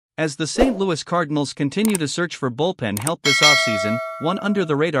As the St. Louis Cardinals continue to search for bullpen help this offseason, one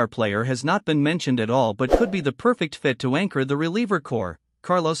under-the-radar player has not been mentioned at all but could be the perfect fit to anchor the reliever corps,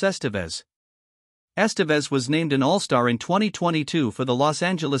 Carlos Estevez. Estevez was named an All-Star in 2022 for the Los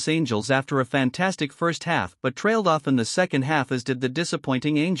Angeles Angels after a fantastic first half but trailed off in the second half, as did the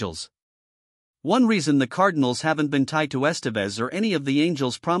disappointing Angels. One reason the Cardinals haven't been tied to Estevez or any of the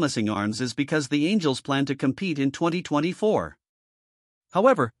Angels' promising arms is because the Angels plan to compete in 2024.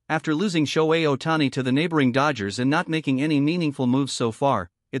 However, after losing Shohei Ohtani to the neighboring Dodgers and not making any meaningful moves so far,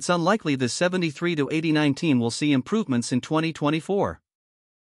 it's unlikely the 73-89 team will see improvements in 2024.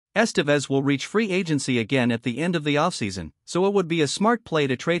 Estevez will reach free agency again at the end of the offseason, so it would be a smart play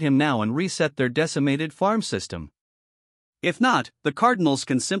to trade him now and reset their decimated farm system. If not, the Cardinals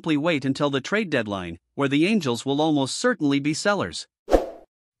can simply wait until the trade deadline, where the Angels will almost certainly be sellers.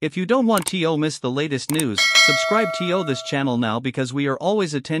 If you don't want to miss the latest news, subscribe to this channel now, because we are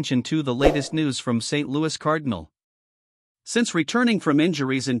always attention to the latest news from St. Louis Cardinal. Since returning from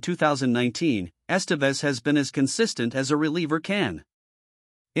injuries in 2019, Estevez has been as consistent as a reliever can.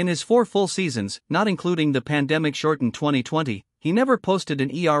 In his 4 full seasons, not including the pandemic-shortened 2020, he never posted an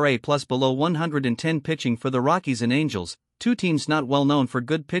ERA plus below 110 pitching for the Rockies and Angels, 2 teams not well known for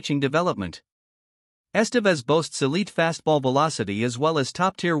good pitching development. Estevez boasts elite fastball velocity as well as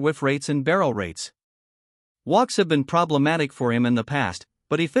top-tier whiff rates and barrel rates. Walks have been problematic for him in the past,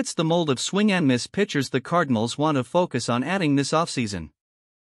 but he fits the mold of swing-and-miss pitchers the Cardinals want to focus on adding this offseason.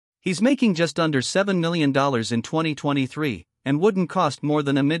 He's making just under $7 million in 2023, and wouldn't cost more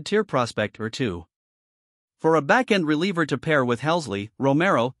than a mid-tier prospect or two. For a back-end reliever to pair with Helsley,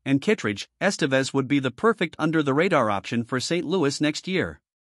 Romero, and Kittredge, Estevez would be the perfect under-the-radar option for St. Louis next year.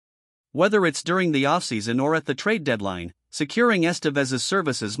 Whether it's during the offseason or at the trade deadline, securing Estevez's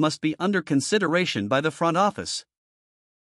services must be under consideration by the front office.